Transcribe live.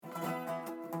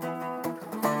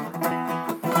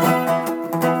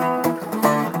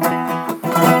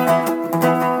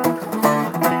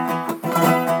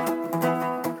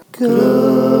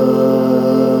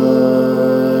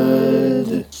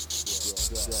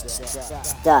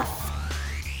stuff.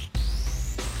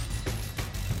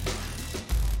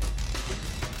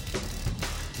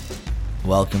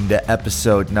 Welcome to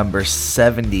episode number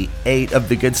 78 of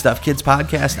the Good Stuff Kids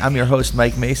podcast. I'm your host,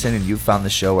 Mike Mason, and you've found the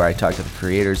show where I talk to the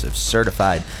creators of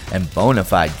certified and bona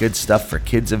fide good stuff for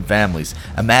kids and families.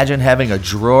 Imagine having a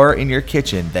drawer in your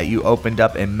kitchen that you opened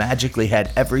up and magically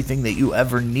had everything that you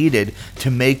ever needed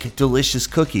to make delicious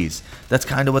cookies. That's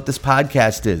kind of what this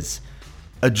podcast is.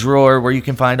 A drawer where you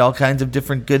can find all kinds of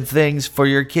different good things for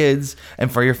your kids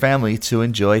and for your family to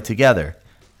enjoy together.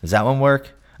 Does that one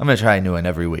work? I'm going to try a new one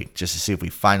every week just to see if we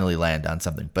finally land on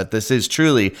something. But this is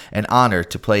truly an honor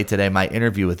to play today my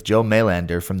interview with Joe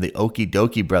Mailander from the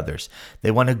Dokee brothers.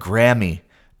 They won a Grammy.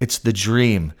 It's the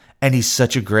dream. And he's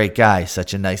such a great guy,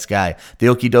 such a nice guy. The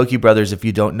Dokee brothers, if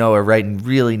you don't know, are writing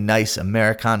really nice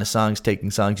Americana songs, taking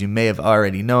songs you may have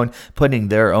already known, putting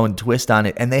their own twist on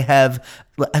it. And they have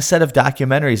a set of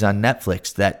documentaries on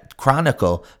Netflix that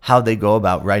chronicle how they go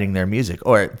about writing their music,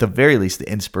 or at the very least, the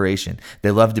inspiration. They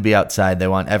love to be outside. They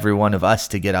want every one of us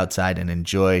to get outside and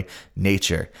enjoy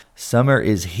nature. Summer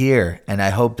is here, and I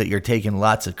hope that you're taking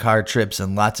lots of car trips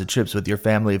and lots of trips with your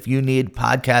family. If you need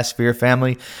podcasts for your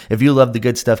family, if you love the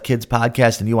Good Stuff Kids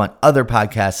podcast and you want other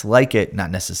podcasts like it,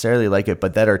 not necessarily like it,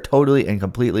 but that are totally and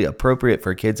completely appropriate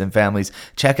for kids and families,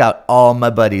 check out all my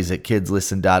buddies at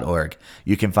kidslisten.org.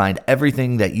 You can find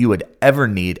everything that you would ever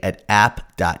need at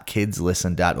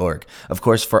app.kidslisten.org. Of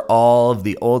course, for all of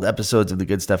the old episodes of the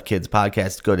Good Stuff Kids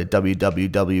podcast, go to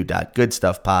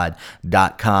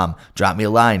www.goodstuffpod.com. Drop me a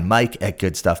line,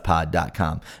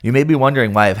 mike@goodstuffpod.com. You may be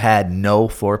wondering why I've had no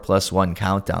 4+1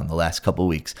 countdown the last couple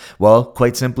weeks. Well,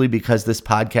 quite simply because this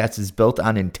podcast is built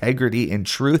on integrity and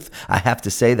truth. I have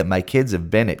to say that my kids have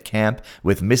been at camp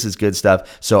with Mrs. Good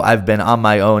Stuff, so I've been on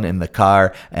my own in the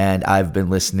car, and I've been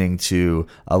listening to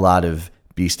a lot of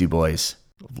Beastie Boys,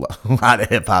 a lot of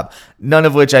hip hop, none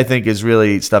of which I think is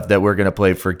really stuff that we're going to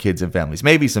play for kids and families.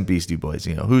 Maybe some Beastie Boys,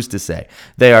 who's to say?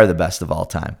 They are the best of all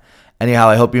time. Anyhow,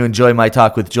 I hope you enjoy my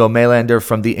talk with Joe Mailander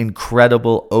from the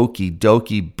incredible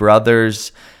Dokee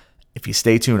brothers. If you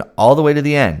stay tuned all the way to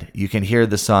the end, you can hear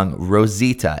the song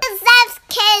Rosita. That's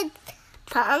Kids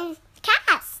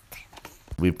Podcast.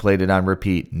 We've played it on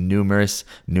repeat numerous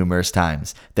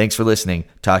times. Thanks for listening.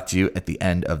 Talk to you at the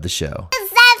end of the show.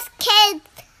 That's Kids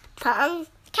Podcast.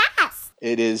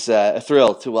 It is a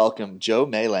thrill to welcome Joe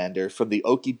Mailander from the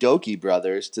Dokee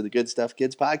brothers to the Good Stuff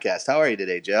Kids podcast. How are you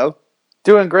today, Joe?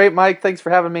 Doing great, Mike. Thanks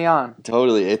for having me on.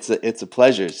 Totally. It's a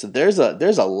pleasure. So there's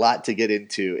a lot to get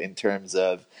into in terms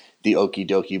of the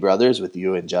Dokee brothers with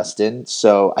you and Justin.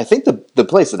 So I think the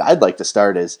place that I'd like to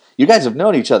start is you guys have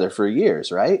known each other for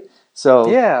years, right? So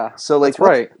yeah, so like that's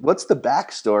right. What's the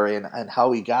backstory and how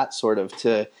we got sort of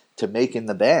to making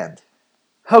the band?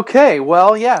 Okay,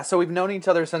 well, yeah. So we've known each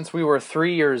other since we were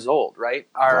 3 years old, right?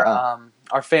 Our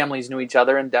families knew each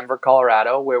other in Denver,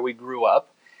 Colorado, where we grew up,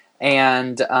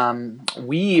 and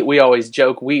we always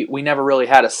joke we never really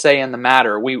had a say in the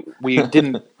matter. We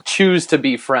didn't choose to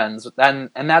be friends, and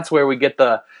that's where we get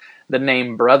the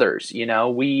name brothers.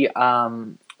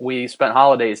 We spent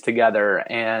holidays together,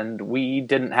 and we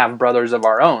didn't have brothers of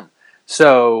our own,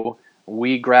 so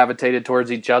we gravitated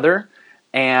towards each other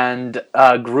and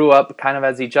grew up kind of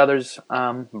as each other's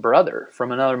brother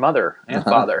from another mother and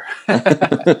father.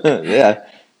 Yeah,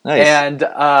 nice. And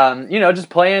just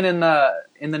playing in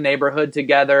the neighborhood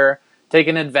together,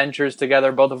 taking adventures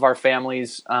together. Both of our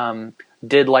families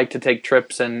did like to take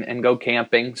trips and go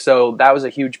camping, so that was a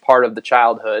huge part of the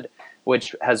childhood,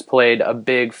 which has played a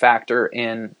big factor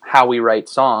in how we write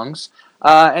songs.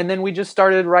 And then we just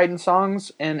started writing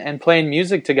songs and playing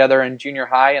music together in junior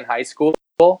high and high school.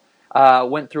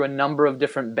 Went through a number of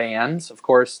different bands. Of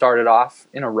course, started off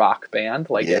in a rock band,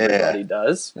 like everybody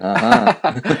does.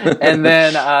 Uh-huh. And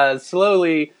then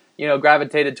slowly,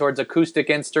 gravitated towards acoustic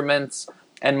instruments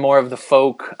and more of the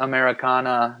folk,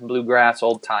 Americana, bluegrass,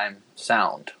 old-time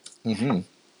sound. Mm-hmm.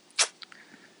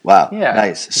 Wow, yeah.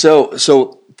 Nice. So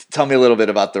tell me a little bit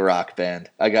about the rock band.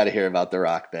 I got to hear about the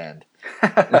rock band.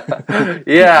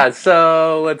 Yeah,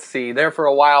 so let's see. There for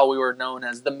a while we were known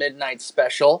as the Midnight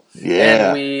Special.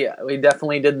 Yeah. And we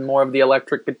definitely did more of the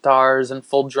electric guitars and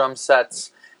full drum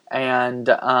sets. And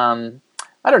I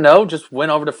don't know, just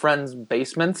went over to friends'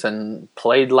 basements and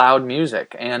played loud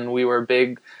music. And we were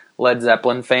big Led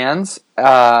Zeppelin fans.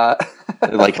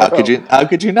 Like how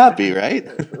could you not be, right?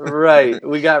 Right.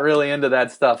 We got really into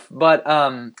that stuff. But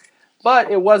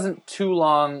it wasn't too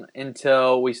long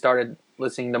until we started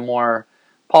listening to more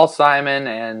Paul Simon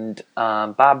and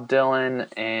Bob Dylan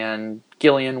and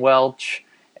Gillian Welch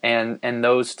and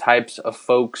those types of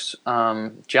folks.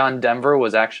 John Denver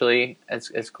was actually,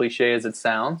 as cliche as it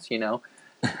sounds,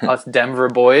 us Denver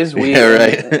boys. We Yeah,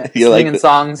 right. You singing like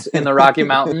songs in the Rocky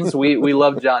Mountains. We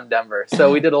love John Denver.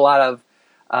 So we did a lot of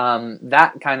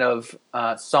that kind of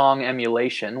song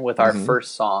emulation with our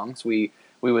first songs. We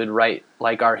would write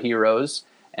like our heroes,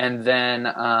 and then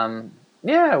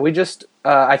we just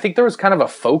I think there was kind of a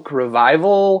folk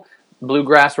revival,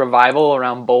 bluegrass revival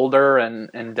around Boulder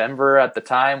and Denver at the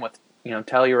time with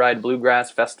Telluride bluegrass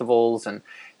festivals and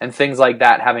things like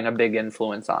that having a big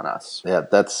influence on us. Yeah,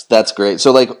 that's great.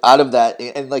 So like out of that,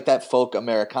 and like that folk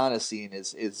Americana scene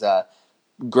is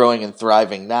growing and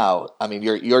thriving now. I mean,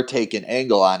 your take and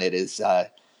angle on it is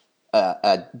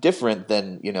different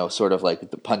than sort of like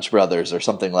the Punch Brothers or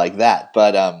something like that.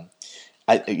 But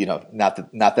not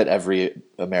that every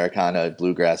Americana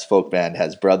bluegrass folk band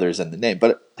has brothers in the name,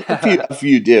 but a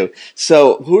few do.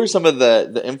 So who are some of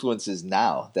the influences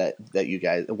now that you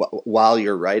guys while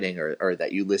you're writing or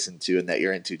that you listen to and that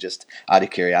you're into, just out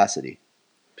of curiosity?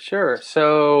 Sure.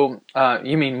 So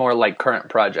you mean more like current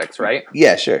projects, right?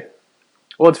 Yeah, sure.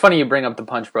 Well, it's funny you bring up the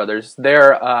Punch Brothers.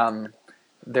 They're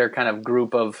kind of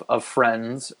group of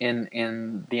friends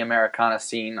in the Americana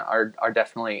scene are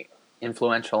definitely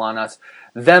influential on us.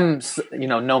 Them,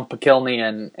 Noam Pakilny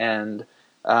and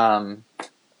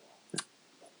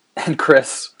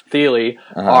Chris Thiele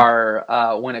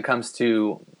are when it comes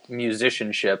to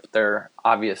musicianship, they're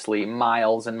obviously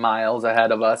miles and miles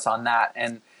ahead of us on that,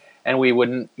 and we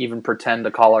wouldn't even pretend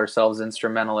to call ourselves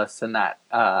instrumentalists in that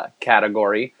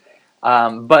category.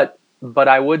 But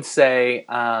I would say,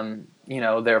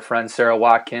 their friend Sarah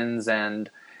Watkins and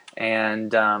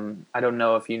I don't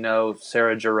know if you know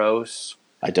Sarah Jaros.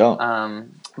 I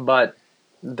don't. But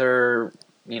they're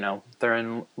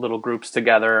in little groups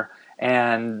together,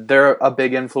 and they're a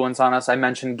big influence on us. I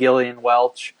mentioned Gillian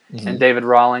Welch and David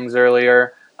Rawlings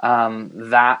earlier.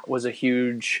 That was a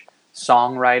huge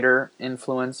songwriter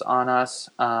influence on us.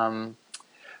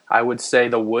 I would say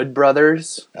the Wood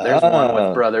Brothers. There's one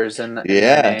with brothers in their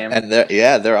name. And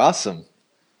they're awesome.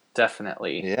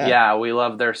 Definitely. Yeah, we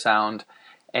love their sound.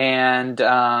 And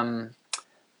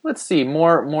let's see,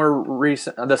 more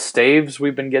recent, the Staves.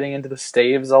 We've been getting into the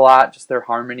Staves a lot, just their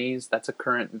harmonies. That's a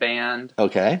current band.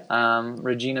 Okay.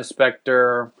 Regina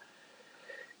Spektor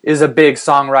is a big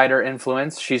songwriter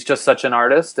influence. She's just such an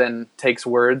artist and takes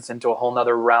words into a whole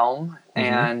nother realm.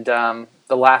 And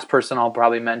the last person I'll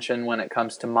probably mention when it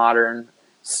comes to modern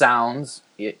sounds,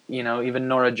 even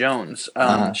Norah Jones.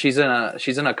 She's in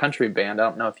a country band. I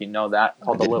don't know if you know that,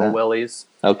 called the Little Willies.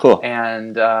 Oh, cool.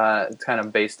 And it's kind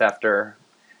of based after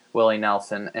Willie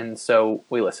Nelson. And so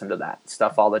we listen to that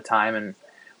stuff all the time. And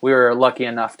we were lucky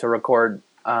enough to record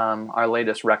our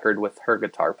latest record with her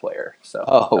guitar player. So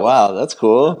wow, that's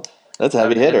cool. That's a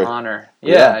heavy hitter. An honor.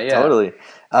 Yeah, Totally.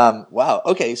 Wow.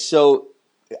 Okay, so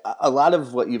a lot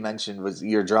of what you mentioned was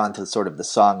you're drawn to sort of the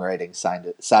songwriting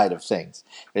side of things.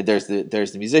 There's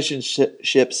the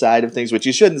musicianship side of things, which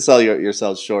you shouldn't sell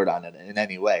yourselves short on it in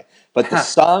any way. But the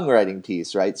songwriting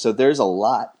piece, right? So there's a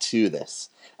lot to this.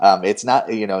 It's not,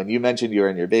 and you mentioned you're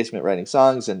in your basement writing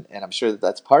songs, and I'm sure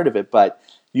that's part of it. But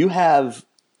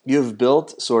you've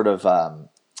built sort of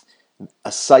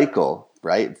a cycle,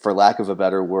 right, for lack of a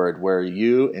better word, where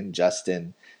you and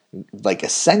Justin like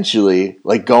essentially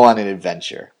like go on an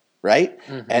adventure, right?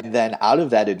 And then out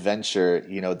of that adventure,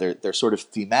 they're sort of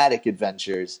thematic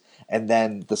adventures, and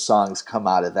then the songs come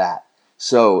out of that.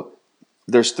 So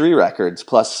there's 3 records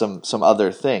plus some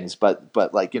other things, but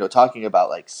like, talking about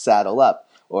like Saddle Up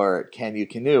or Can You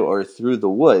Canoe or Through the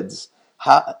Woods,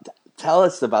 tell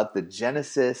us about the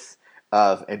genesis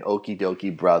of an Okee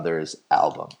Dokee Brothers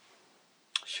album.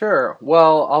 Sure.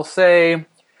 Well, I'll say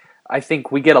I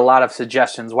think we get a lot of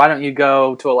suggestions. Why don't you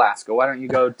go to Alaska? Why don't you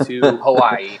go to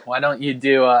Hawaii? Why don't you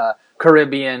do a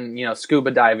Caribbean,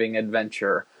 scuba diving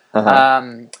adventure?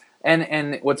 And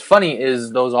what's funny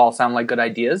is those all sound like good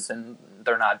ideas, and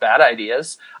they're not bad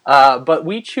ideas. But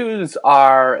we choose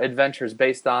our adventures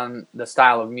based on the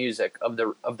style of music of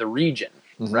the region,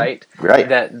 right? Right.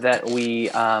 That we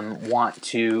want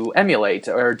to emulate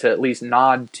or to at least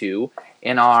nod to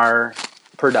in our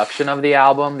production of the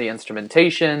album, the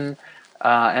instrumentation,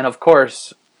 and of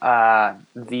course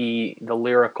the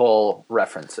lyrical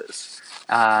references,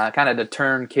 kind of to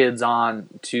turn kids on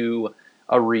to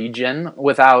a region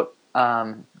without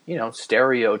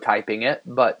stereotyping it,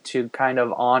 but to kind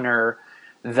of honor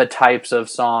the types of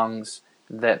songs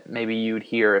that maybe you'd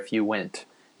hear if you went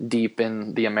deep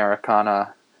in the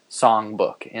Americana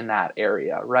songbook in that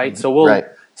area, right? So we'll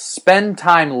spend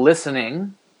time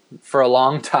listening for a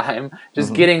long time,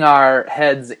 just getting our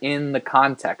heads in the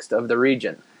context of the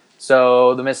region.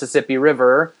 So the Mississippi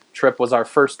River trip was our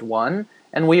first one,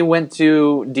 And we went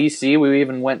to DC. We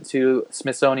even went to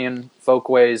Smithsonian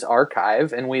Folkways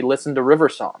Archive, and we listened to river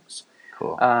songs.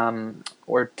 Cool.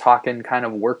 We're talking kind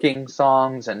of working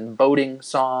songs and boating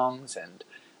songs, and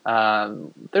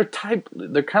they're kind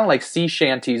of like sea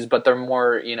shanties, but they're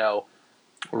more,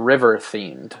 river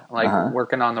themed, like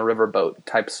working on the riverboat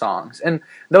type songs. And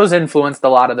those influenced a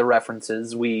lot of the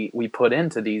references we put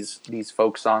into these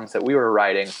folk songs that we were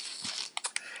writing.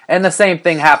 And the same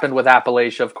thing happened with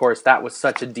Appalachia, of course. That was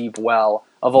such a deep well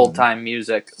of old-time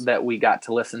music that we got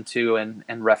to listen to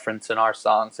and reference in our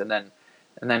songs. And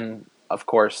then, of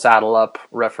course, Saddle Up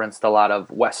referenced a lot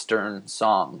of Western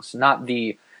songs. Not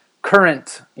the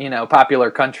current,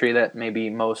 popular country that maybe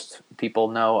most people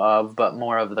know of, but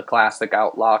more of the classic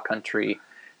outlaw country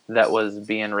that was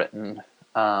being written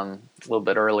a little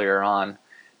bit earlier on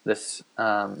this,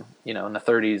 in the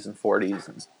 30s and 40s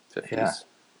and 50s. Yeah.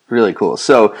 Really cool.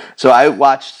 So I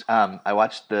watched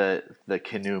the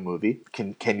Canoe movie,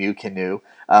 Can You Canoe,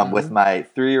 with my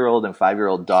 3-year-old and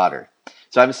 5-year-old daughter.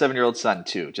 So I have a 7-year-old son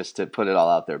too, just to put it all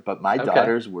out there. But my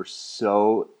daughters were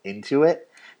so into it.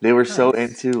 They were so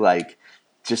into like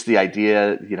just the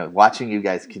idea, watching you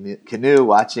guys canoe,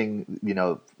 watching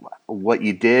what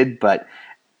you did.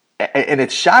 And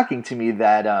it's shocking to me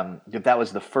that that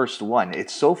was the first one.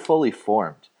 It's so fully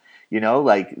formed,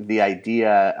 like the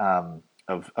idea.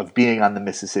 Of being on the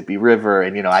Mississippi River,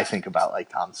 and I think about like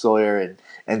Tom Sawyer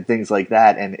and things like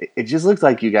that, and it just looks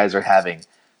like you guys are having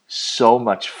so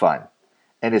much fun,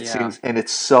 and it seems, and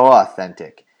it's so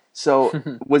authentic. So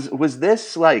was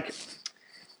this like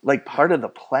part of the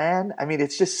plan? I mean,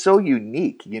 it's just so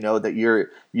unique, that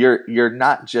you're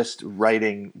not just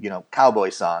writing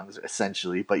cowboy songs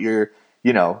essentially, but you're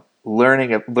learning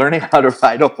how to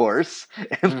ride a horse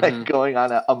and like going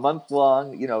on a month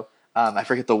long I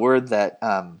forget the word that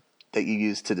you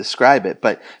use to describe it,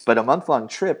 but a month-long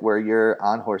trip where you're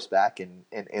on horseback in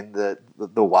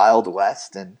the Wild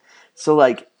West. And so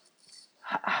like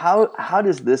how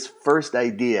does this first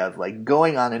idea of like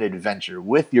going on an adventure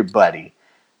with your buddy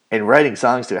and writing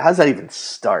songs to it, how does that even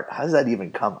start? How does that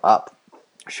even come up?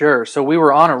 Sure. So we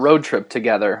were on a road trip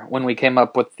together when we came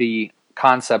up with the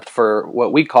concept for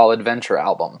what we call adventure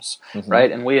albums,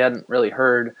 right? And we hadn't really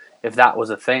heard if that was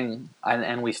a thing,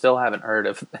 and we still haven't heard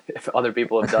if other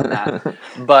people have done that.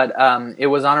 But it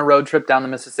was on a road trip down the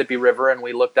Mississippi River, and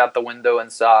we looked out the window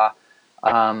and saw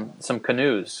some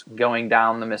canoes going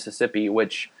down the Mississippi,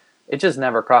 which it just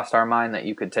never crossed our mind that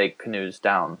you could take canoes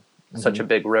down such a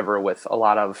big river with a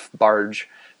lot of barge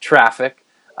traffic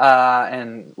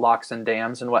and locks and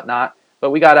dams and whatnot. But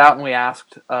we got out and we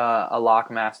asked a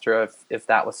lockmaster if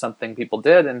that was something people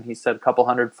did, and he said a couple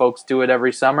hundred folks do it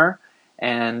every summer.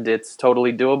 And it's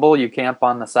totally doable. You camp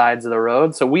on the sides of the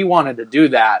road. So we wanted to do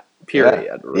that,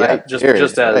 period, right?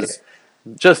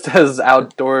 Just as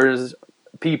outdoors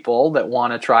people that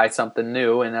want to try something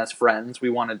new, and as friends, we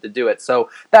wanted to do it.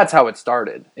 So that's how it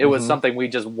started. It was something we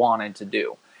just wanted to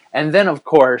do. And then, of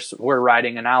course, we're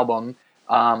writing an album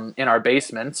in our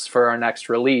basements for our next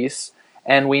release.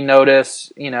 And we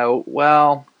notice,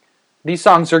 these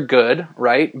songs are good,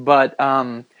 right? But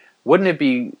wouldn't it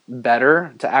be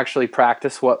better to actually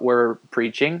practice what we're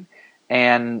preaching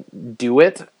and do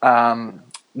it?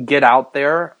 Get out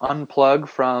there, unplug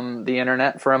from the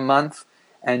internet for a month,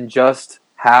 and just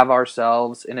have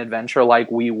ourselves an adventure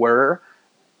like we were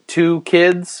 2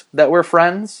 kids that were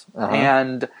friends,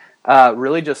 and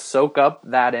really just soak up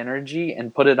that energy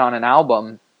and put it on an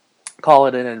album, call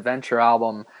it an adventure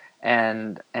album,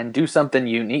 and do something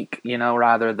unique,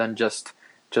 rather than just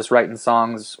writing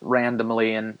songs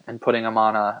randomly and putting them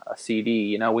on a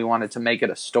CD. We wanted to make it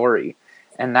a story.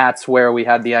 And that's where we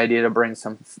had the idea to bring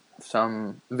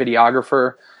some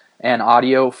videographer and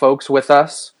audio folks with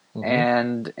us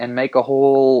and make a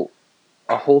whole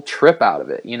trip out of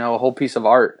it, a whole piece of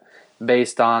art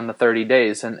based on the 30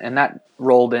 days. And that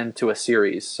rolled into a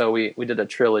series. So we did a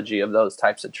trilogy of those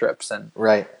types of trips. And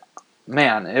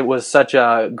man, it was such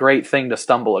a great thing to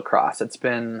stumble across. It's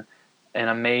been an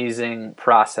amazing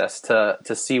process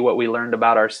to see what we learned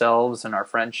about ourselves and our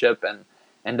friendship,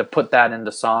 and to put that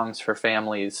into songs for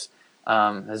families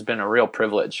has been a real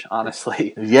privilege,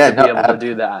 honestly. To be able to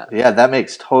do that. Yeah, that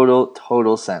makes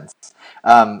total sense.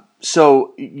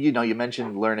 So you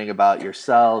mentioned learning about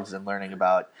yourselves and learning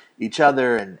about each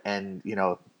other, and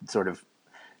sort of,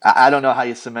 I don't know how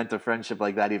you cement a friendship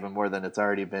like that even more than it's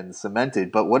already been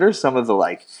cemented. But what are some of the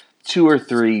like 2 or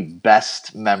 3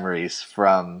 best memories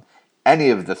from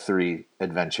any of the 3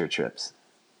 adventure trips?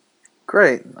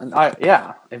 Great.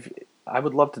 I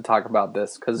would love to talk about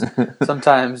this because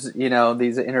sometimes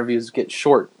these interviews get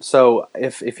short. So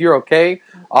if you're okay,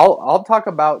 I'll talk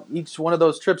about each one of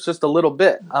those trips just a little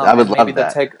bit. I would and maybe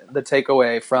love that. the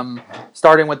takeaway from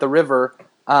starting with the river.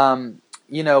 I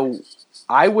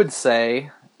would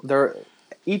say there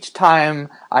each time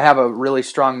I have a really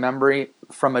strong memory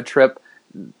from a trip.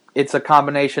 It's a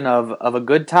combination of a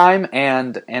good time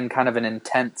and kind of an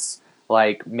intense,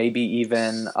 like maybe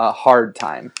even a hard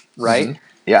time, right?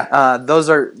 Yeah.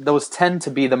 Those tend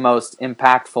to be the most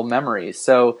impactful memories.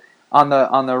 So on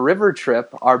the river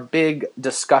trip, our big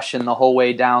discussion the whole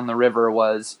way down the river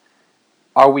was: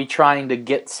 are we trying to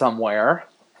get somewhere,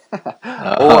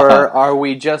 or are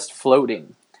we just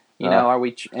floating? Are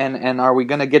we and are we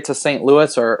going to get to St.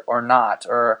 Louis or not?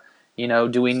 Or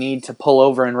do we need to pull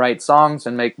over and write songs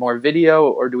and make more video,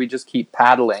 or do we just keep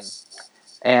paddling?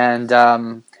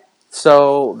 And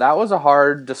so that was a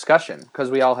hard discussion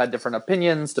because we all had different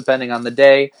opinions depending on the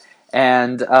day.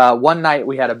 And one night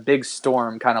we had a big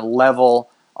storm kind of level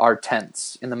our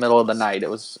tents in the middle of the night. It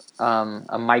was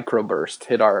a microburst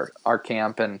hit our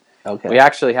camp, and we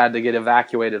actually had to get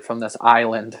evacuated from this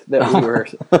island that we were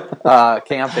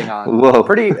camping on. Whoa.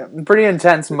 Pretty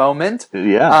intense moment.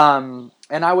 Yeah.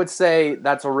 And I would say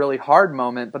that's a really hard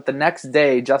moment. But the next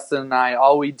day, Justin and I,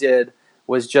 all we did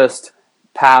was just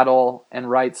paddle and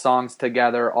write songs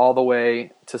together all the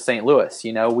way to St. Louis.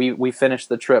 We finished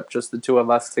the trip, just the two of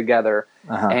us together,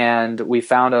 and we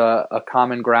found a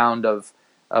common ground of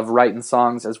writing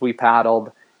songs as we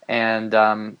paddled. And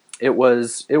it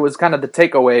was kind of the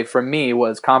takeaway from me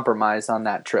was compromise on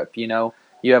that trip. You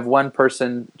have one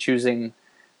person choosing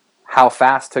how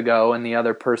fast to go and the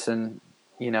other person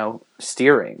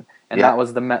steering, and that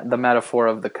was the metaphor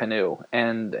of the canoe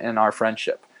and our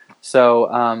friendship.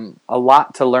 So a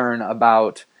lot to learn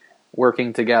about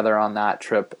working together on that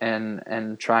trip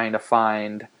and trying to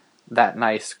find that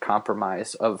nice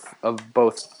compromise of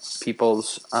both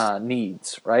people's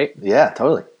needs, right? Yeah,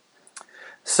 totally.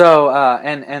 So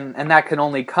and that can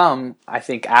only come, I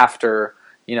think, after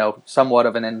somewhat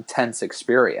of an intense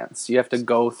experience. You have to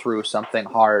go through something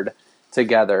hard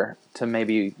together to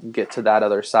maybe get to that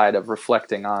other side of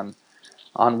reflecting on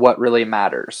what really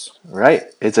matters. Right.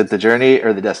 Is it the journey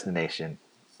or the destination?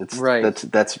 Right.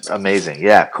 That's amazing.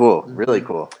 Yeah, cool. Really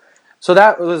cool. So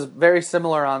that was very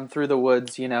similar on Through the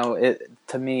Woods.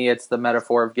 To me, it's the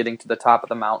metaphor of getting to the top of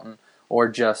the mountain or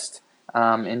just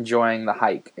enjoying the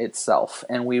hike itself.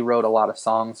 And we wrote a lot of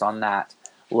songs on that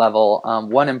level.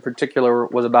 One in particular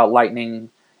was about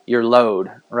lightening your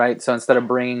load, right? So instead of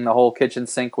bringing the whole kitchen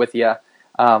sink with you,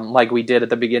 like we did at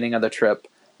the beginning of the trip,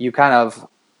 you kind of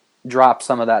drop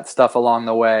some of that stuff along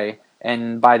the way,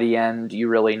 and by the end, you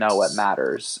really know what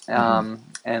matters.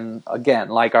 And again,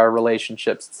 like our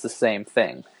relationships, it's the same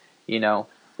thing.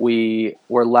 We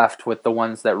were left with the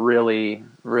ones that really,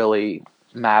 really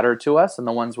matter to us and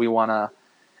the ones we want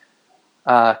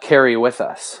to carry with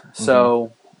us.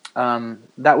 So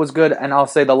that was good. And I'll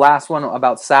say the last one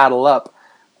about Saddle Up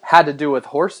had to do with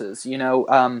horses.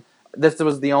 This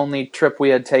was the only trip we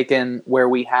had taken where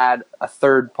we had a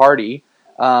third party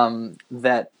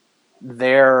that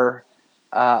their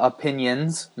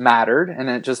opinions mattered, and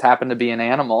it just happened to be an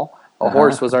animal. A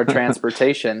horse was our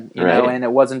transportation, and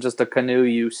it wasn't just a canoe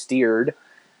you steered,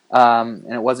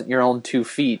 and it wasn't your own 2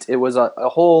 feet. It was a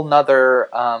whole nother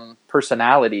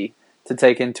personality to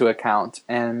take into account,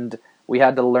 and we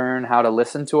had to learn how to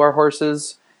listen to our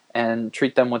horses and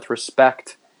treat them with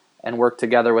respect and work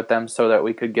together with them so that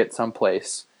we could get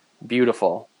someplace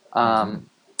beautiful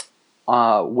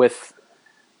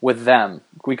with them.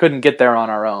 We couldn't get there on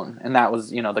our own, and that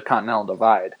was the Continental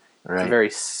Divide. Right. It's a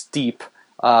very steep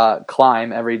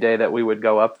climb every day that we would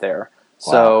go up there.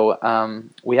 Wow. So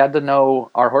we had to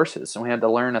know our horses, and we had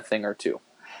to learn a thing or two.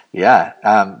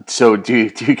 Yeah. So do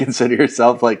you consider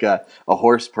yourself like a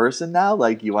horse person now?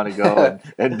 Like you want to go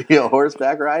and be a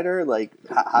horseback rider? Like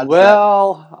I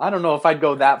don't know if I'd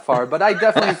go that far, but I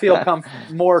definitely feel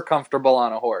more comfortable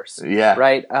on a horse. Yeah.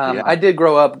 Right. I did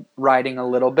grow up riding a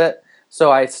little bit,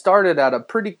 so I started at a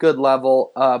pretty good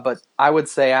level. But I would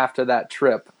say after that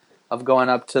trip of going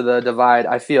up to the Divide,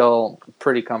 I feel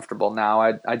pretty comfortable now.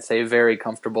 I'd say very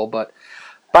comfortable, but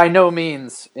by no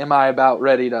means am I about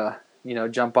ready to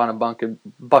jump on a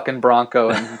bucking bronco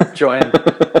and join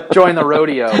the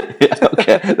rodeo. Yeah,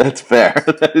 okay, that's fair.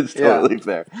 That is totally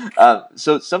fair.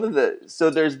 So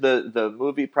there's the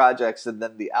movie projects, and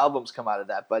then the albums come out of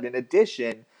that. But in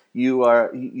addition, you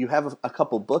have a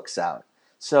couple books out.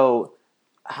 So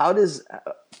how does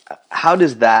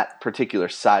that particular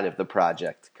side of the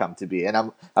project come to be?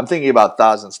 And I'm thinking about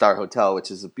Thousand Star Hotel,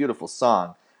 which is a beautiful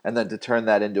song. and then to turn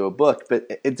that into a book.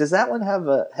 But does that one have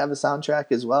a soundtrack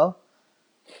as well?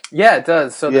 Yeah, it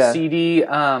does. So the Yeah. CD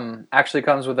actually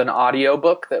comes with an audio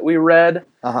book that we read,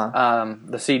 Uh-huh.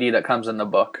 the CD that comes in the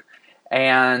book.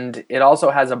 And it also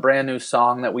has a brand new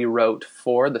song that we wrote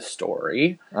for the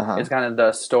story. Uh-huh. It's kind of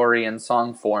the story in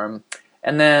song form.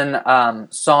 And then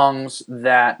songs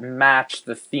that match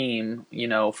the theme,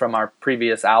 from our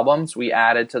previous albums, we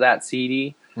added to that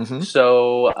CD. Mm-hmm.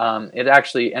 So it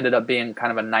actually ended up being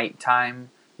kind of a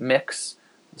nighttime mix,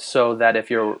 so that if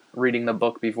you're reading the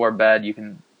book before bed, you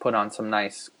can put on some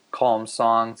nice calm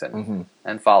songs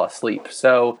and fall asleep.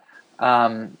 So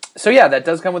yeah, that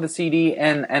does come with a CD,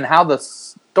 and how the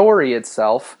story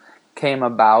itself came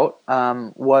about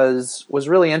was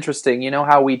really interesting. You know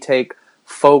how we take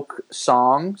folk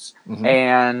songs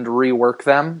and rework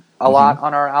them a lot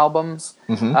on our albums.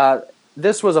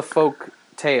 This was a folk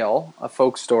tale, a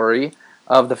folk story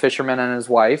of the fisherman and his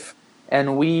wife,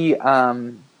 and we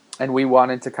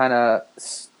wanted to kind of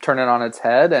turn it on its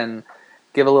head and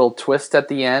give a little twist at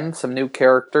the end, some new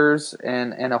characters,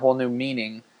 and a whole new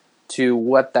meaning to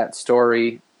what that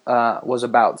story was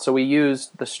about. So we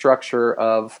used the structure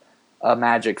of a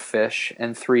magic fish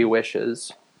and 3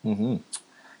 wishes,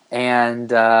 and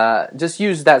just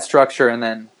used that structure, and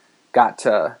then got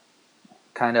to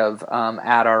kind of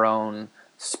add our own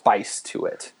spice to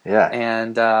it. Yeah.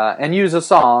 And use a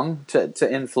song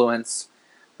to influence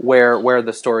where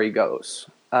the story goes.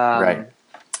 Right.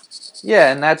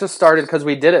 Yeah, and that just started because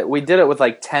we did it with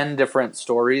like 10 different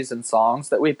stories and songs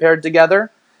that we paired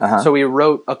together. So we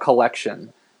wrote a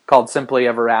collection called Simply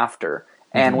Ever After,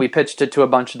 and we pitched it to a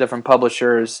bunch of different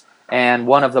publishers, and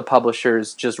one of the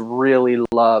publishers just really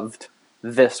loved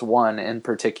this one in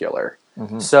particular.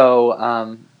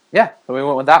 So we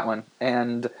went with that one,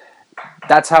 and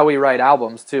that's how we write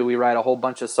albums too. We write a whole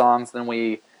bunch of songs, then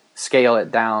we scale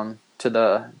it down to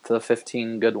the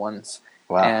 15 good ones.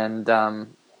 Wow. And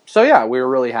so yeah, we were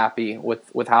really happy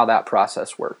with how that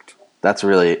process worked. That's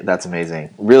amazing.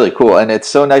 Really cool. And it's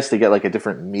so nice to get like a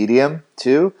different medium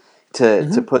too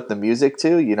to put the music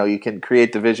to. You can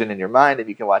create the vision in your mind and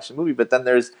you can watch the movie, but then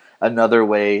there's another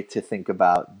way to think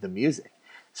about the music.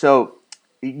 So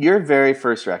your very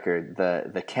first record,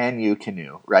 the Can You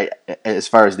Canoe, right, as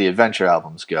far as the adventure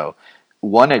albums go,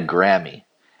 won a Grammy.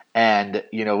 And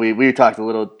we talked a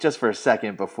little just for a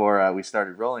second before we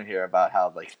started rolling here about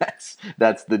how like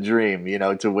that's the dream,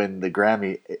 to win the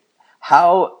Grammy.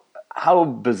 How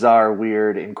bizarre,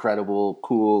 weird, incredible,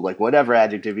 cool, like whatever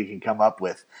adjective you can come up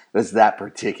with was that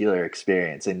particular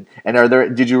experience. And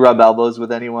did you rub elbows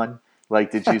with anyone?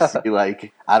 Like, did you see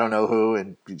like I don't know who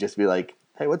and just be like,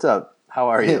 hey, what's up? How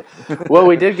are you? Well,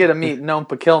 we did get to meet Noam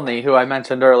Pakilny, who I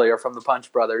mentioned earlier from the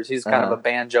Punch Brothers. He's kind of a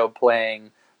banjo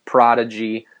playing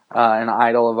prodigy. An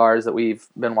idol of ours that we've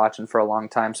been watching for a long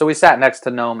time. So we sat next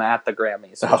to Noam at the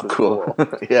Grammys. Oh, cool.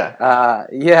 Yeah.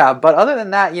 Yeah, but other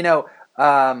than that,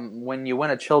 when you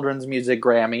win a children's music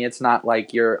Grammy, it's not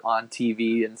like you're on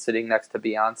TV and sitting next to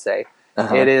Beyonce.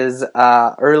 It is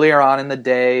earlier on in the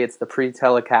day. It's the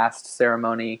pre-telecast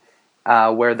ceremony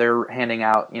where they're handing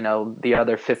out, the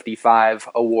other 55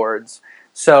 awards.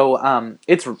 So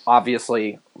it's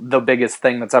obviously the biggest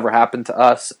thing that's ever happened to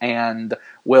us and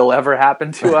will ever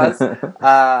happen to us.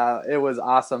 It was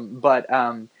awesome. But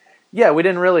we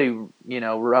didn't really,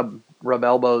 rub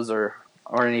elbows or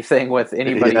anything with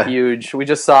anybody huge. We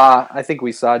just I think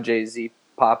we saw Jay-Z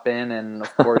pop in, and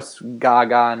of course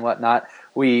Gaga and whatnot.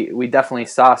 We definitely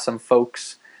saw some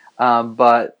folks,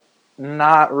 but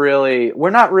not really. We're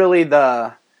not really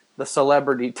the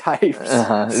celebrity types.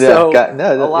 So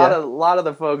a lot of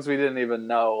the folks we didn't even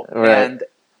know. Right.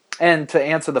 And to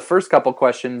answer the first couple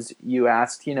questions you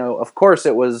asked, of course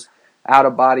it was out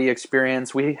of body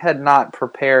experience. We had not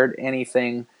prepared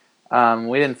anything.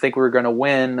 We didn't think we were going to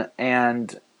win,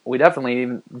 and we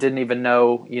definitely didn't even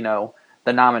know,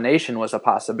 the nomination was a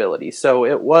possibility. So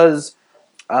it was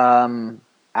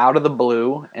out of the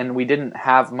blue, and we didn't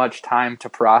have much time to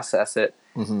process it,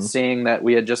 seeing that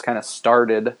we had just kind of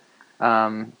started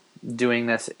doing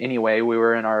this anyway. We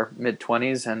were in our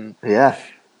mid-20s, and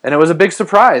it was a big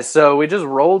surprise. So we just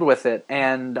rolled with it,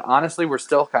 and honestly, we're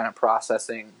still kind of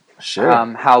processing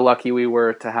how lucky we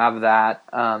were to have that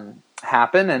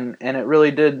happen, and it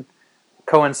really did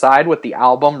coincide with the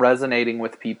album resonating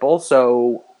with people.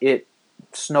 So it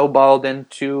snowballed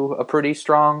into a pretty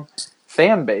strong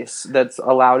fan base that's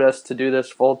allowed us to do this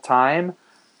full time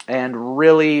and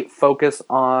really focus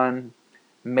on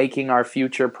making our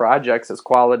future projects as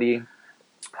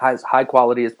high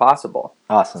quality as possible.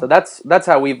 Awesome. So that's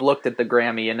how we've looked at the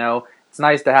Grammy. It's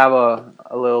nice to have a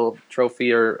little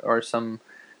trophy or some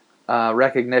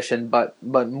recognition, but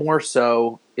more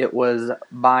so, it was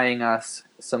buying us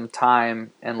some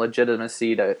time and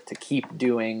legitimacy to keep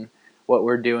doing what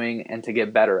we're doing and to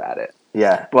get better at it.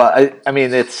 Yeah. Well, I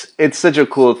mean, it's such a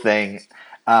cool thing.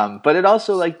 But it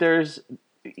also, like, there's,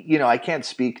 I can't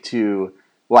speak to,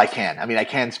 well, I can. I mean, I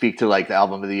can speak to, like, the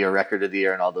album of the year, record of the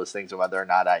year, and all those things, and whether or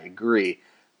not I agree.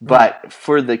 But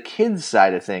for the kids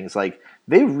side of things, like,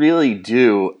 they really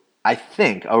do, I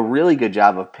think, a really good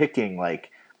job of picking,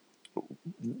 like,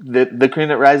 the cream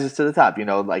that rises to the top.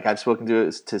 Like, I've spoken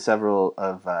to several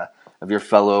of your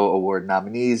fellow award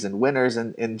nominees and winners,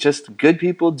 and just good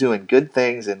people doing good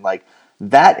things, and, like,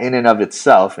 that in and of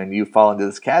itself, and you fall into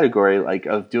this category, like,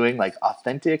 of doing, like,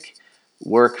 authentic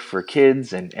work for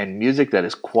kids and music that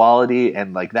is quality,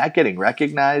 and, like, that getting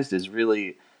recognized is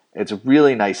really, it's a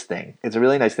really nice thing. It's a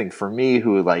really nice thing for me,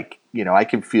 who, like, I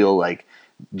can feel, like,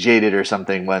 jaded or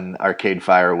something when Arcade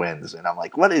Fire wins, and I'm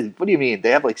like, what do you mean?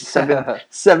 They have, like,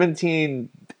 17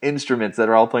 instruments that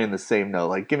are all playing the same note.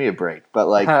 Like, give me a break. But,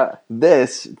 like,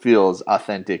 this feels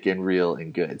authentic and real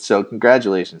and good. So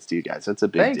congratulations to you guys. That's a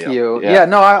big deal. Thank you. Yeah,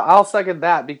 no, I'll second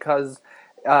that, because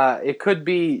it could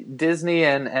be Disney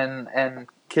and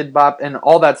Kid Bop and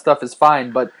all that stuff is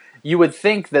fine, but you would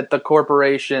think that the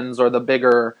corporations or the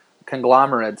bigger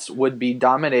conglomerates would be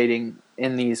dominating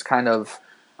in these kind of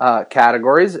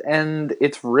categories, and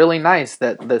it's really nice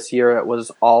that this year it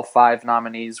was all 5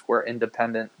 nominees were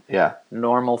independent,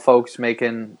 normal folks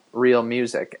making real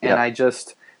music, and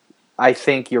I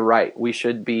think you're right. We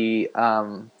should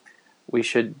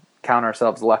count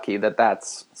ourselves lucky that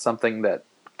that's something that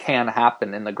can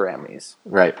happen in the Grammys.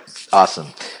 Right. Awesome.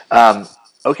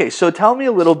 Okay, so tell me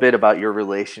a little bit about your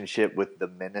relationship with the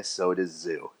Minnesota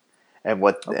Zoo. And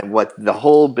what the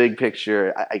whole big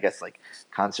picture, I guess, like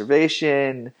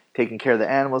conservation, taking care of the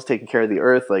animals, taking care of the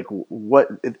earth, like, what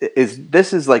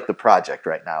is like the project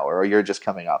right now, or you're just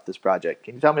coming off this project?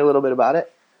 Can you tell me a little bit about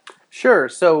it? Sure.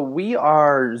 So we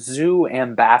are zoo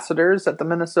ambassadors at the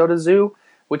Minnesota Zoo,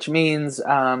 which means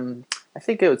I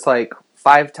think it's like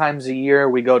 5 times a year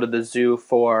we go to the zoo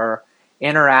for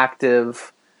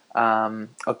interactive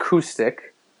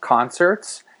acoustic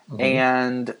concerts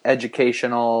and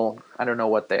educational, I don't know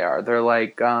what they are. They're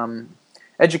like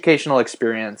educational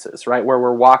experiences, right? Where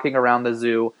we're walking around the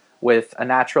zoo with a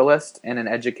naturalist and an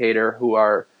educator who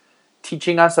are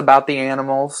teaching us about the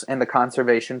animals and the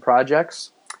conservation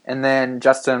projects. And then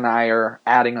Justin and I are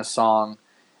adding a song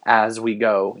as we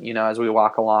go. As we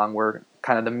walk along, we're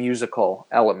kind of the musical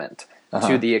element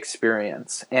to the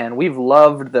experience. And we've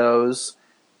loved those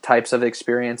types of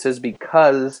experiences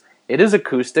because it is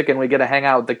acoustic and we get to hang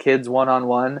out with the kids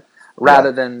one-on-one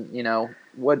rather than,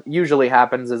 what usually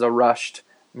happens is a rushed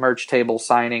merch table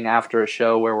signing after a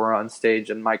show where we're on stage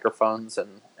and microphones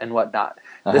and whatnot.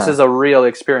 This is a real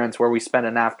experience where we spend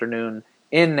an afternoon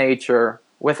in nature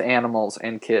with animals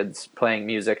and kids playing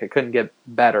music. It couldn't get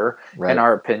better, in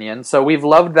our opinion. So we've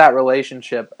loved that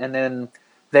relationship. And then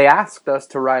they asked us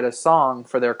to write a song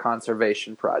for their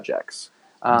conservation projects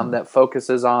that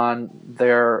focuses on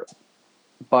their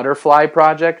butterfly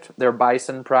project, their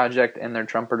bison project, and their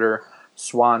trumpeter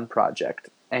swan project.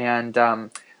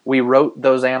 And we wrote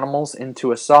those animals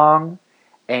into a song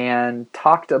and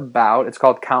talked about, it's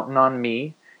called Countin' on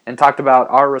Me, and talked about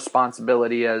our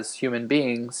responsibility as human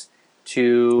beings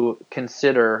to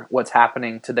consider what's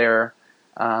happening to their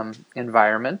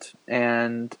environment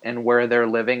and where they're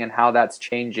living and how that's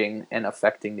changing and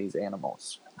affecting these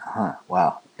animals.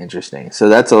 Wow, interesting. So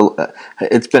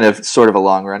it's been a sort of a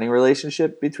long-running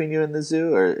relationship between you and the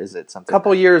zoo, or is it something?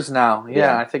 Couple years now.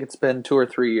 Yeah, I think it's been 2 or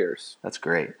 3 years. That's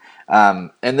great.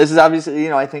 And this is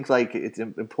obviously, I think, like, it's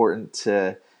important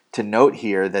to note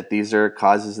here that these are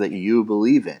causes that you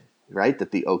believe in, right? That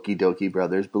the Dokee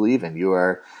brothers believe in. You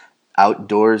are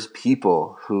outdoors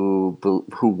people who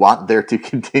want there to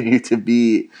continue to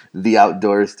be the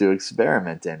outdoors to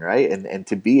experiment in, right? And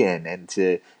to be in and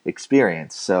to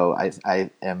experience. So I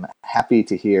am happy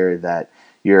to hear that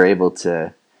you're able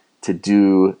to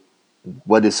do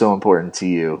what is so important to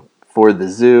you for the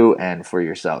zoo and for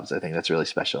yourselves. I think that's really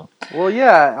special. Well,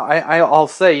 yeah, I'll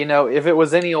say, if it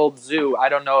was any old zoo, I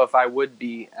don't know if I would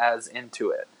be as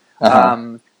into it.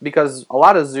 Because a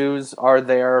lot of zoos are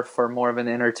there for more of an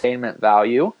entertainment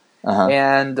value,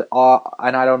 and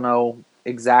I don't know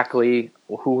exactly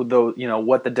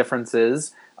what the difference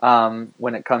is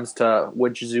when it comes to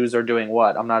which zoos are doing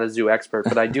what. I'm not a zoo expert,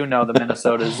 but I do know the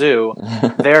Minnesota Zoo.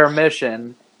 Their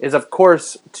mission is, of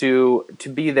course, to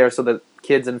be there so that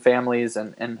kids and families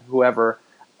and whoever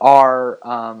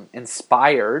are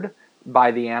inspired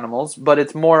by the animals, but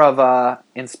it's more of a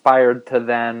inspired to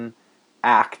then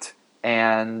act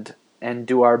and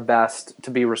do our best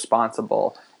to be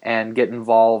responsible and get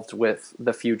involved with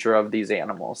the future of these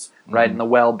animals, right, and the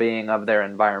well-being of their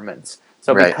environments.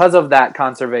 So because of that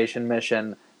conservation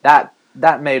mission, that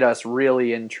made us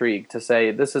really intrigued to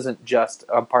say this isn't just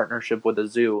a partnership with a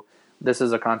zoo, this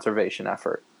is a conservation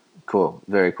effort. Cool,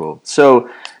 very cool. So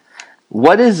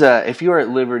what is, if you are at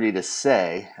liberty to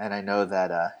say, and I know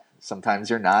that sometimes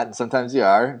you're not and sometimes you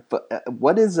are, but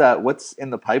what's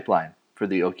in the pipeline for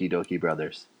the Okee Dokee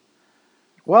brothers?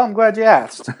 Well, I'm glad you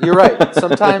asked. You're right.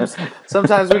 Sometimes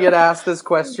we get asked this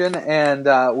question and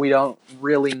we don't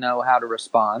really know how to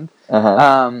respond.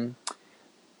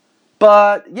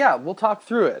 But yeah, we'll talk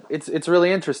through it. It's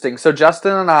really interesting. So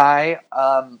Justin and I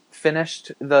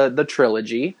finished the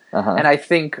trilogy, and I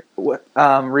think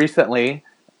recently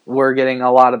we're getting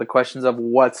a lot of the questions of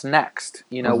what's next.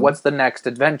 What's the next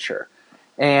adventure?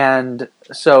 And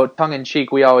so,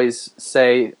 tongue-in-cheek, we always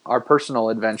say our personal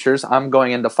adventures. I'm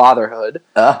going into fatherhood,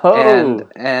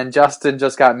 and Justin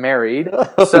just got married.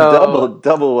 So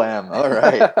double wham. All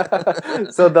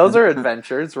right. So those are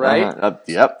adventures, right?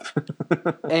 Yep.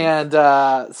 And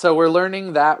so we're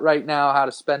learning that right now, how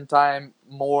to spend time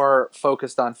more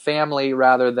focused on family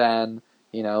rather than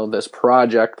this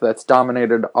project that's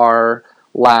dominated our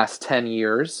last 10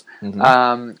 years.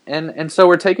 And so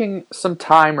we're taking some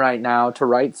time right now to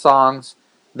write songs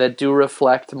that do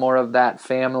reflect more of that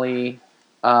family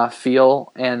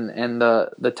feel and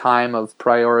the time of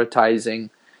prioritizing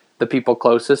the people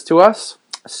closest to us.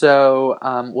 So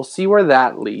we'll see where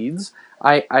that leads.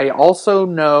 I also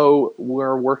know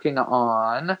we're working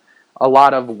on a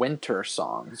lot of winter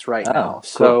songs right now. Cool.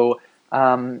 So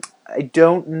I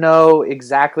don't know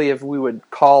exactly if we would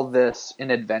call this an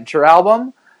adventure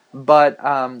album, but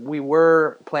we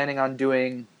were planning on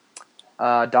doing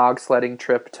a dog sledding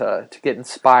trip to get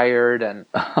inspired, and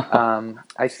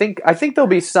I think there'll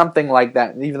be something like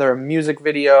that, either a music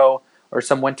video or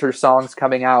some winter songs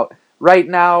coming out. Right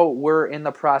now, we're in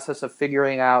the process of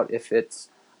figuring out if it's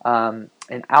an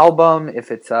album, if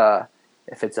it's a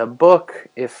book,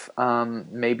 if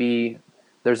maybe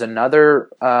there's another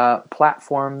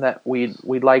platform that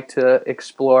we'd like to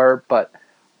explore. But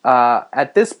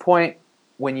at this point,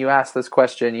 when you ask this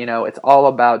question, it's all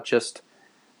about just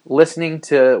listening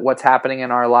to what's happening in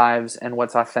our lives and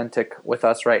what's authentic with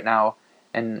us right now,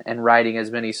 and writing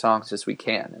as many songs as we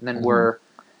can. And then we're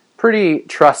pretty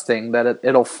trusting that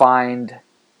it'll find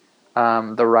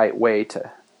the right way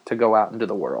to go out into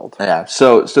the world. Yeah.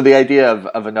 So the idea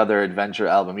of another adventure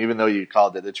album, even though you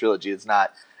called it a trilogy, it's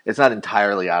not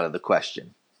entirely out of the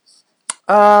question.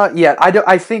 Yeah,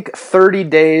 I think 30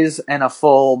 days and a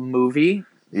full movie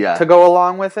to go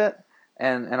along with it,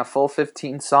 and a full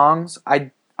 15 songs.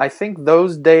 I think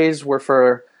those days were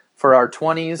for our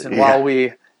 20s, and while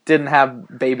we didn't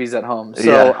have babies at home.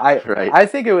 So I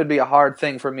think it would be a hard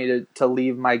thing for me to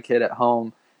leave my kid at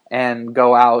home and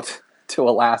go out to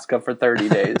Alaska for 30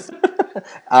 days.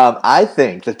 I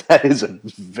think that is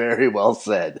very well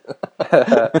said.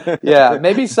 Yeah,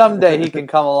 maybe someday he can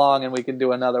come along and we can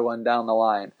do another one down the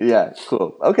line. Yeah,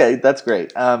 cool. Okay, that's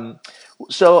great.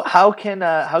 So how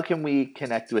can we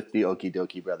connect with the Okee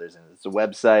Dokee brothers? And it's a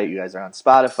website. You guys are on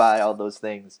Spotify, all those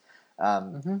things.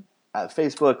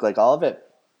 Facebook, like all of it.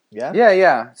 Yeah.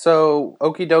 Yeah. So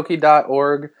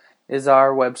okeedokie.org is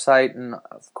our website, and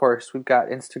of course we've got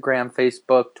Instagram,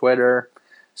 Facebook, Twitter.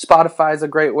 Spotify is a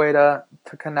great way to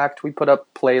connect. We put up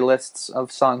playlists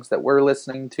of songs that we're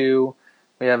listening to.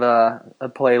 We have a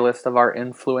playlist of our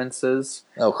influences.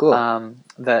 Oh, cool.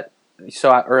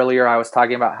 Earlier I was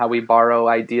talking about how we borrow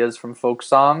ideas from folk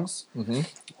songs.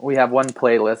 We have one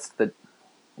playlist that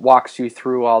walks you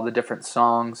through all the different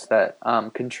songs that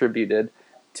contributed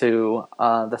to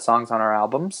the songs on our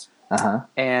albums.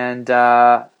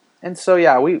 And so,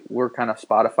 yeah, we're kind of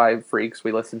Spotify freaks.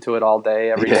 We listen to it all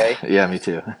day, every day. Yeah, me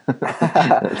too.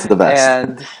 It's the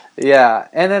best.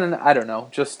 And then, I don't know,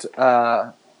 just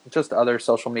other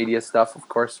social media stuff. Of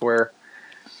course,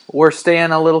 we're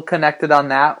staying a little connected on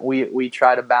that. We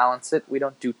try to balance it. We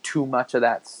don't do too much of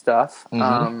that stuff,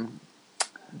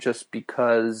 just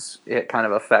because it kind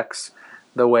of affects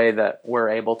the way that we're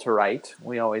able to write.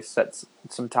 We always set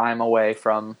some time away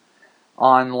from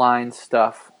online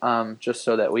stuff, just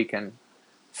so that we can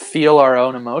feel our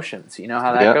own emotions. You know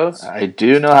how that goes? I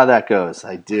do know how that goes.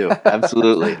 I do.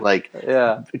 Absolutely. Like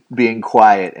being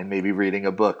quiet and maybe reading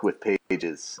a book with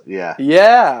pages. Yeah.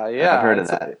 I've heard of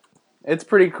that. It's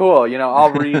pretty cool.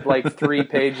 I'll read like 3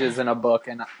 pages in a book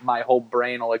and my whole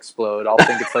brain will explode. I'll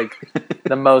think it's like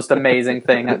the most amazing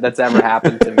thing that's ever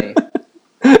happened to me.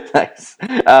 Nice.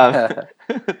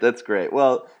 That's great.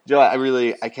 Well, Joe,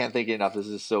 I can't thank you enough. This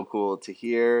is so cool to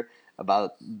hear.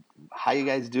 about how you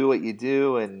guys do what you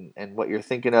do and what you're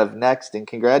thinking of next. And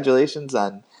congratulations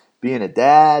on being a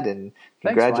dad, and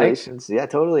congratulations, Thanks, Mike. yeah,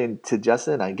 totally, and to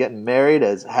Justin on getting married.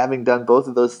 As having done both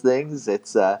of those things,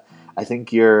 it's I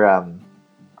think your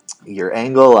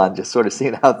angle on just sort of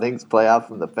seeing how things play out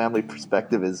from the family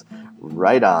perspective is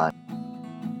right on.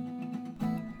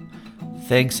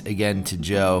 Thanks again to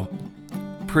Joe.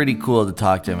 Pretty cool to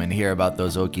talk to him and hear about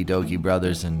those Dokee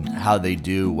brothers and how they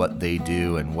do what they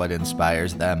do and what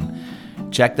inspires them.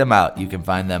 Check them out. You can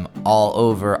find them all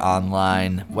over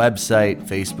online, website,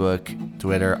 Facebook,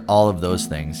 Twitter, all of those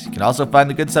things. You can also find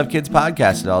the Good Stuff Kids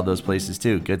podcast at all those places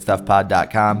too.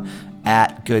 goodstuffpod.com,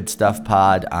 at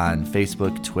goodstuffpod on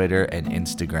Facebook, Twitter, and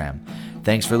Instagram.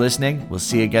 Thanks for listening. We'll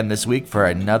see you again this week for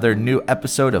another new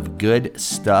episode of Good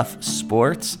Stuff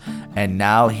Sports. And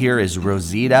now here is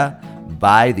Rosita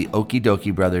by the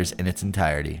Dokee brothers in its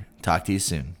entirety. Talk to you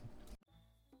soon.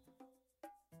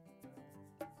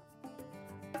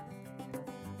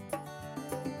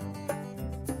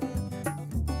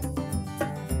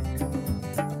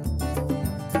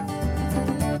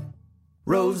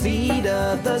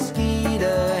 Rosita the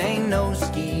skeeter, ain't no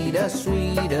skeeter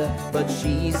sweeter, but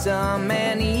she's a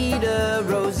man-eater,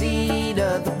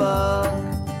 Rosita the bug.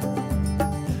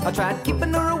 I tried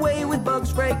keeping her away with bug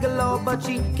spray galore, but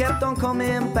she kept on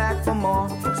coming back for more.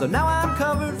 So now I'm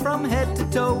covered from head to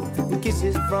toe with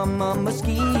kisses from a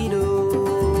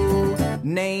mosquito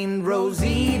named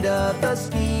Rosita the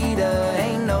skeeter,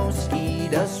 ain't no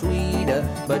skeeter sweeter,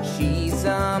 but she's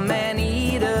a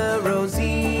man-eater,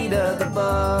 Rosita the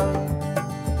bug.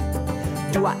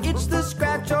 Do I itch the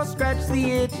scratch or scratch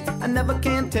the itch? I never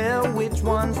can tell which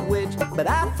one's which, but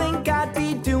I think I'd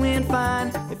be doing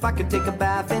fine if I could take a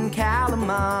bath in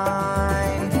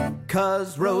calamine.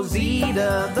 'Cause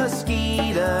Rosita the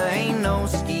skeeter ain't no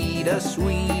skeeter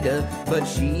sweeter, but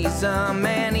she's a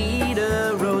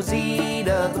man-eater,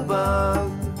 Rosita the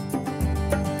bug.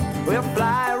 Well,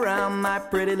 fly around my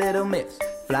pretty little miss,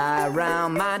 fly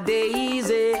around my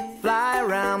daisy, fly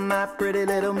around my pretty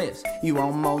little miss. You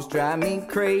almost drive me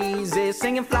crazy,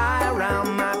 singing fly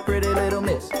around my pretty little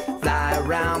miss, fly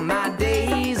around my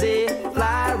daisy,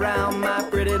 fly around my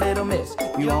pretty little miss.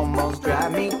 You almost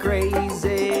drive me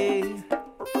crazy.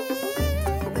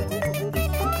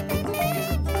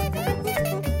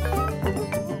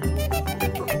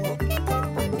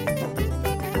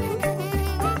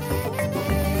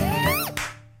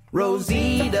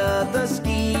 Rosita the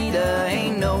skeeter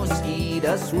ain't no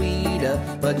skeeter sweeter,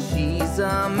 but she's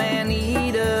a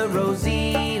man-eater,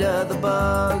 Rosita the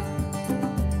bug.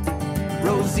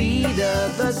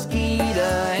 Rosita the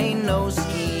skeeter ain't no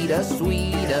skeeter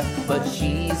sweeter, but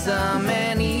she's a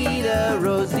man-eater,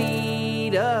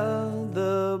 Rosita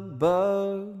the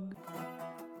bug.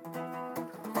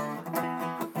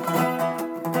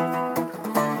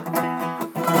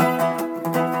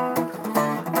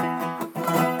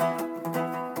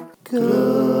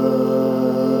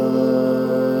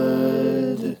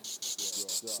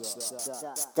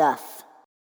 Stuff.